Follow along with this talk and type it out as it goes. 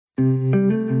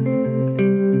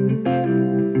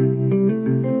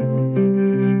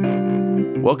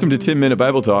Welcome to 10-Minute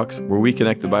Bible Talks, where we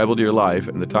connect the Bible to your life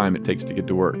and the time it takes to get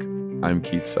to work. I'm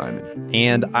Keith Simon.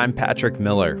 And I'm Patrick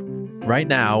Miller. Right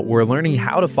now, we're learning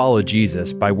how to follow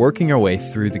Jesus by working our way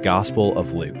through the Gospel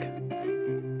of Luke.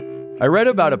 I read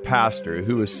about a pastor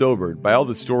who was sobered by all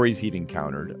the stories he'd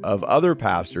encountered of other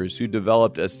pastors who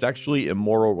developed a sexually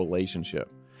immoral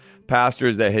relationship.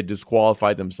 Pastors that had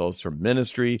disqualified themselves from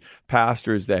ministry,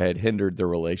 pastors that had hindered their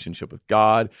relationship with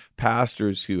God,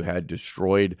 pastors who had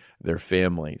destroyed their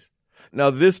families.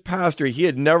 Now, this pastor, he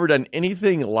had never done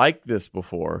anything like this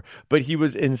before, but he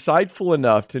was insightful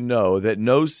enough to know that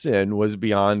no sin was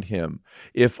beyond him.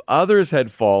 If others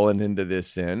had fallen into this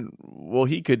sin, well,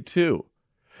 he could too.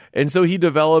 And so he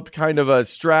developed kind of a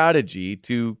strategy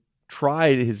to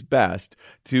try his best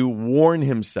to warn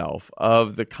himself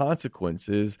of the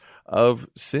consequences of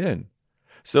sin.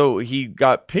 So he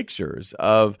got pictures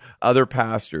of other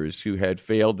pastors who had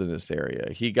failed in this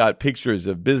area. He got pictures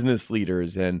of business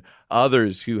leaders and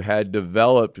others who had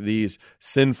developed these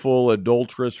sinful,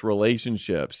 adulterous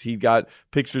relationships. He got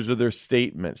pictures of their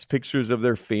statements, pictures of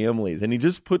their families, and he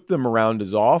just put them around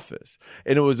his office.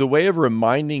 And it was a way of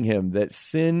reminding him that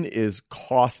sin is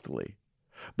costly.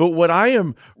 But what I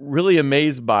am really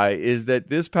amazed by is that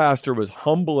this pastor was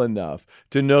humble enough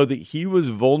to know that he was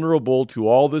vulnerable to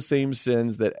all the same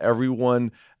sins that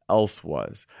everyone else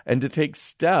was, and to take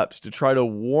steps to try to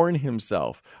warn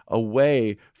himself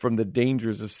away from the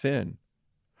dangers of sin.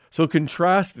 So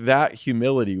contrast that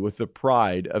humility with the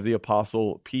pride of the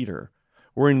Apostle Peter.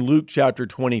 We're in Luke chapter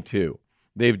 22.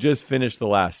 They've just finished the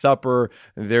Last Supper.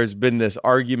 There's been this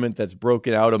argument that's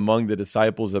broken out among the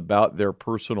disciples about their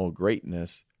personal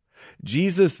greatness.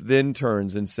 Jesus then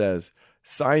turns and says,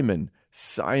 "Simon,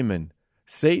 Simon,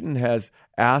 Satan has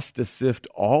asked to sift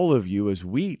all of you as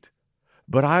wheat.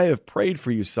 But I have prayed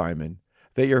for you, Simon,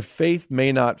 that your faith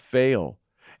may not fail.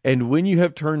 And when you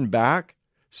have turned back,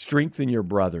 strengthen your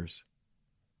brothers."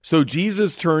 So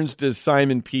Jesus turns to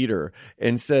Simon Peter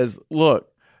and says, "Look,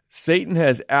 Satan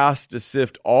has asked to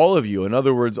sift all of you," in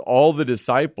other words, all the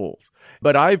disciples,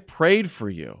 "but I've prayed for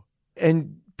you."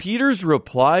 And Peter's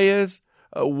reply is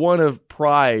one of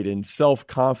pride and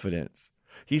self-confidence.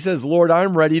 He says, "Lord,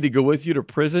 I'm ready to go with you to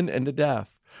prison and to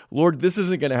death. Lord, this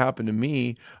isn't going to happen to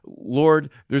me. Lord,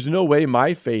 there's no way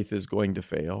my faith is going to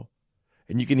fail."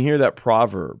 And you can hear that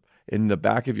proverb in the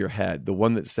back of your head, the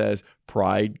one that says,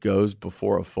 "Pride goes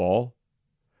before a fall."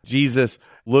 Jesus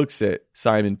looks at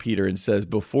Simon Peter and says,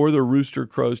 "Before the rooster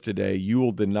crows today, you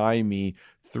will deny me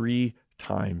 3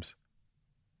 times.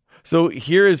 So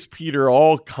here is Peter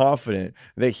all confident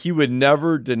that he would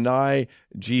never deny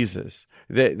Jesus,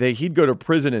 that he'd go to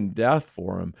prison and death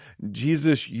for him.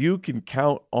 "Jesus, you can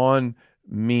count on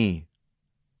me."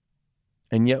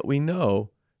 And yet we know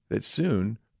that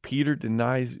soon Peter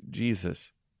denies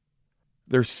Jesus.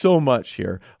 There's so much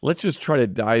here. Let's just try to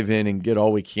dive in and get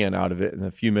all we can out of it in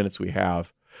the few minutes we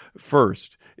have.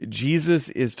 First, Jesus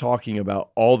is talking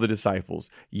about all the disciples.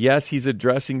 Yes, he's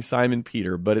addressing Simon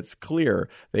Peter, but it's clear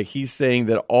that he's saying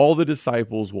that all the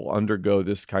disciples will undergo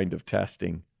this kind of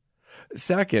testing.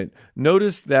 Second,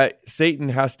 notice that Satan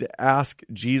has to ask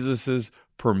Jesus'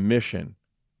 permission.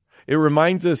 It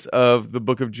reminds us of the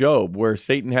book of Job, where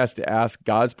Satan has to ask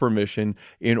God's permission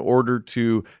in order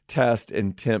to test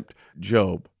and tempt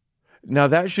Job. Now,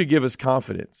 that should give us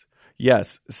confidence.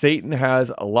 Yes, Satan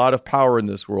has a lot of power in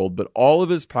this world, but all of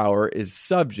his power is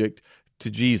subject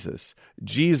to Jesus.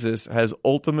 Jesus has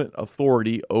ultimate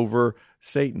authority over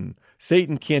Satan.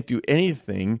 Satan can't do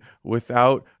anything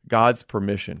without God's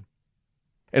permission.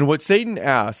 And what Satan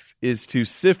asks is to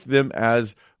sift them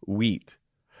as wheat.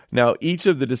 Now, each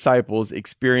of the disciples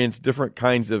experienced different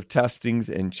kinds of testings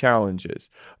and challenges,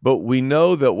 but we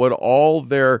know that what all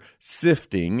their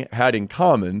sifting had in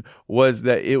common was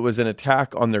that it was an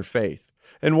attack on their faith.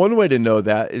 And one way to know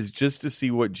that is just to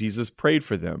see what Jesus prayed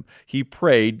for them. He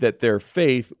prayed that their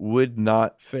faith would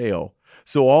not fail.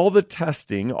 So all the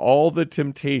testing, all the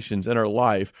temptations in our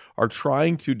life are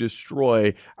trying to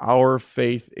destroy our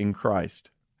faith in Christ.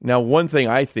 Now, one thing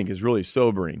I think is really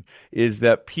sobering is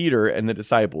that Peter and the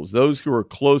disciples, those who were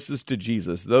closest to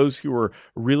Jesus, those who were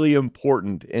really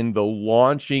important in the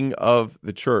launching of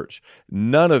the church,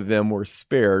 none of them were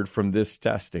spared from this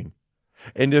testing.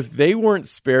 And if they weren't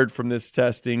spared from this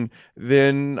testing,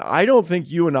 then I don't think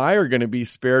you and I are going to be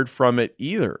spared from it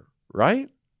either,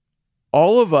 right?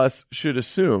 All of us should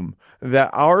assume that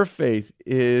our faith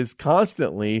is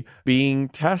constantly being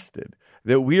tested,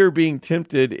 that we are being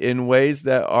tempted in ways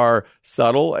that are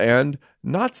subtle and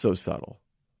not so subtle.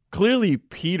 Clearly,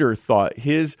 Peter thought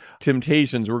his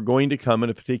temptations were going to come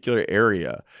in a particular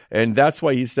area, and that's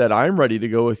why he said, "I'm ready to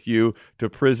go with you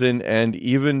to prison and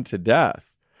even to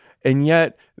death." And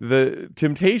yet, the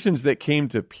temptations that came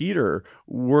to Peter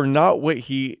were not what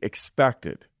he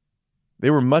expected. They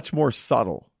were much more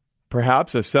subtle.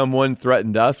 Perhaps if someone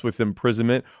threatened us with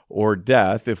imprisonment or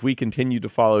death, if we continued to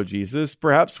follow Jesus,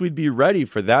 perhaps we'd be ready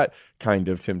for that kind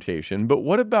of temptation. But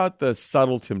what about the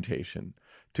subtle temptation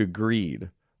to greed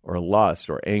or lust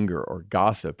or anger or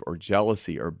gossip or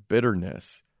jealousy or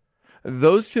bitterness?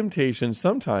 Those temptations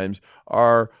sometimes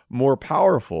are more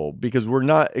powerful because we're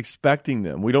not expecting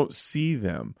them. We don't see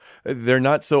them. They're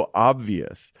not so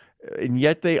obvious, and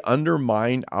yet they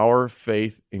undermine our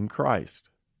faith in Christ.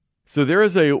 So there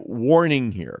is a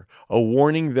warning here, a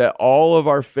warning that all of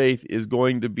our faith is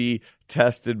going to be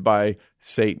tested by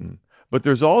Satan. But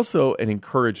there's also an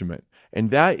encouragement,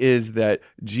 and that is that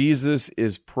Jesus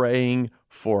is praying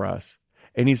for us,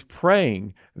 and he's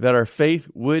praying that our faith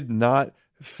would not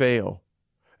fail.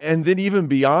 And then even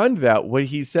beyond that, what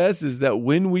he says is that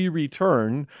when we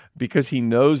return, because he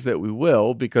knows that we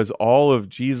will, because all of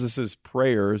Jesus's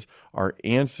prayers are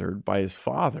answered by his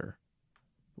Father.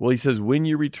 Well, he says, when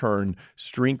you return,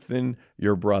 strengthen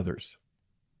your brothers.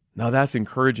 Now that's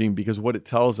encouraging because what it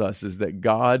tells us is that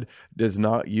God does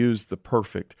not use the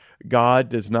perfect. God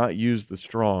does not use the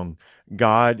strong.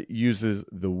 God uses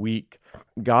the weak.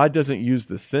 God doesn't use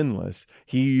the sinless.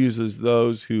 He uses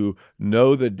those who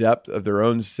know the depth of their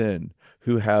own sin,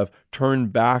 who have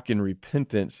turned back in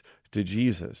repentance to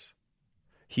Jesus.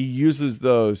 He uses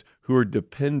those who are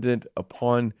dependent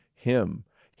upon him.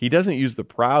 He doesn't use the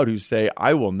proud who say,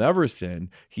 I will never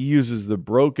sin. He uses the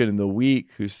broken and the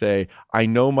weak who say, I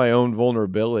know my own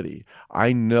vulnerability.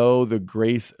 I know the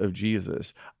grace of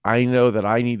Jesus. I know that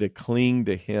I need to cling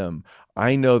to him.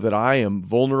 I know that I am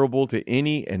vulnerable to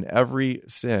any and every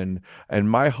sin, and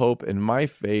my hope and my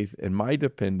faith and my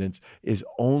dependence is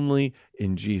only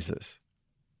in Jesus.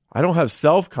 I don't have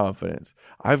self-confidence.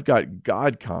 I've got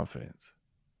God confidence.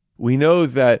 We know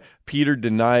that Peter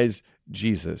denies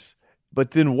Jesus.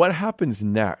 But then what happens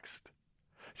next?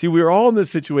 See, we're all in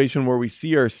this situation where we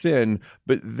see our sin,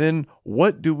 but then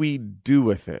what do we do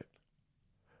with it?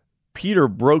 Peter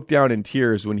broke down in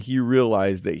tears when he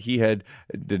realized that he had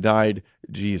denied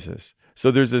Jesus.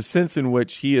 So there's a sense in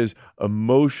which he is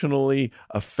emotionally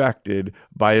affected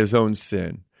by his own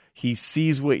sin. He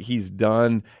sees what he's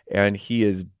done and he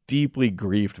is deeply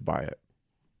grieved by it.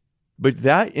 But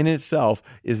that in itself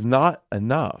is not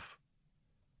enough.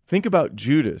 Think about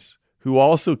Judas, who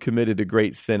also committed a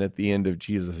great sin at the end of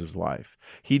Jesus' life.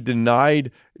 He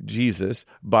denied Jesus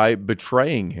by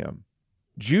betraying him.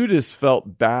 Judas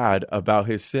felt bad about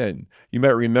his sin. You might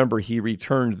remember he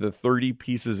returned the 30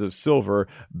 pieces of silver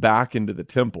back into the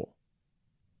temple.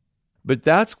 But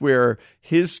that's where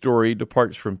his story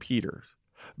departs from Peter's,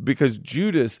 because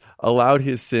Judas allowed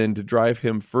his sin to drive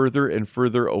him further and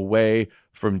further away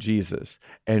from Jesus,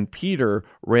 and Peter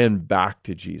ran back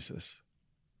to Jesus.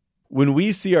 When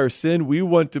we see our sin, we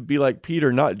want to be like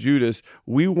Peter, not Judas.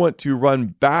 We want to run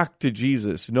back to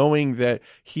Jesus, knowing that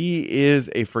he is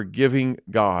a forgiving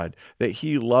God, that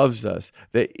he loves us,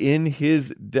 that in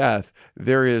his death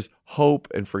there is hope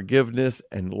and forgiveness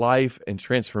and life and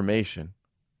transformation.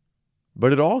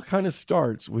 But it all kind of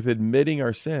starts with admitting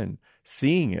our sin,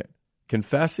 seeing it,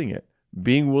 confessing it,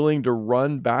 being willing to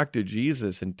run back to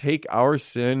Jesus and take our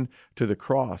sin to the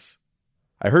cross.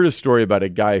 I heard a story about a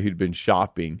guy who'd been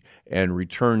shopping and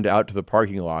returned out to the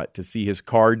parking lot to see his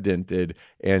car dented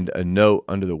and a note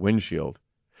under the windshield.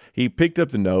 He picked up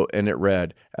the note and it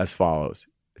read as follows.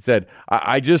 It said,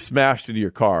 I just smashed into your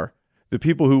car. The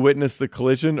people who witnessed the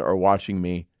collision are watching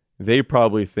me. They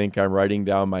probably think I'm writing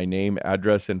down my name,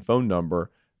 address, and phone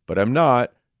number, but I'm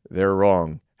not. They're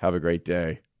wrong. Have a great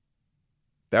day.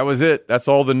 That was it. That's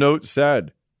all the note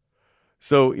said.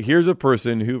 So here's a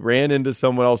person who ran into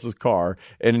someone else's car,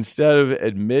 and instead of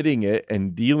admitting it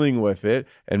and dealing with it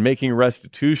and making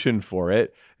restitution for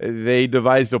it, they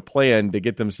devised a plan to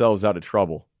get themselves out of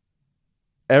trouble.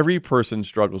 Every person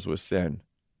struggles with sin.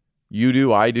 You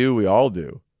do, I do, we all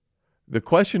do. The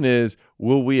question is,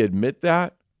 will we admit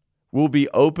that? Will we be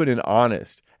open and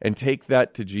honest and take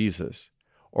that to Jesus?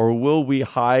 Or will we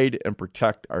hide and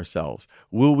protect ourselves?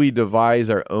 Will we devise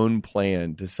our own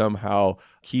plan to somehow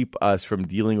keep us from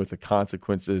dealing with the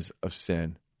consequences of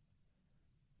sin?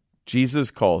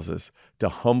 Jesus calls us to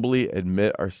humbly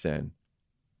admit our sin,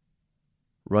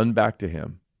 run back to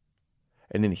him,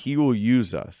 and then he will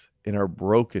use us in our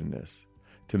brokenness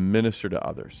to minister to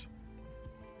others.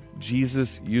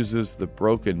 Jesus uses the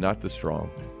broken, not the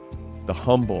strong, the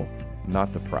humble,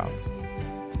 not the proud.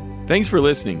 Thanks for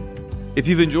listening. If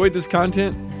you've enjoyed this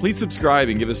content, please subscribe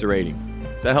and give us a rating.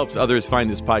 That helps others find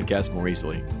this podcast more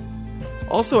easily.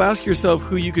 Also, ask yourself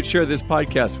who you could share this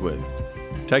podcast with.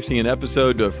 Texting an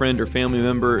episode to a friend or family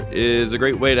member is a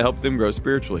great way to help them grow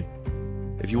spiritually.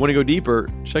 If you want to go deeper,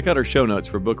 check out our show notes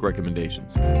for book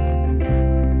recommendations.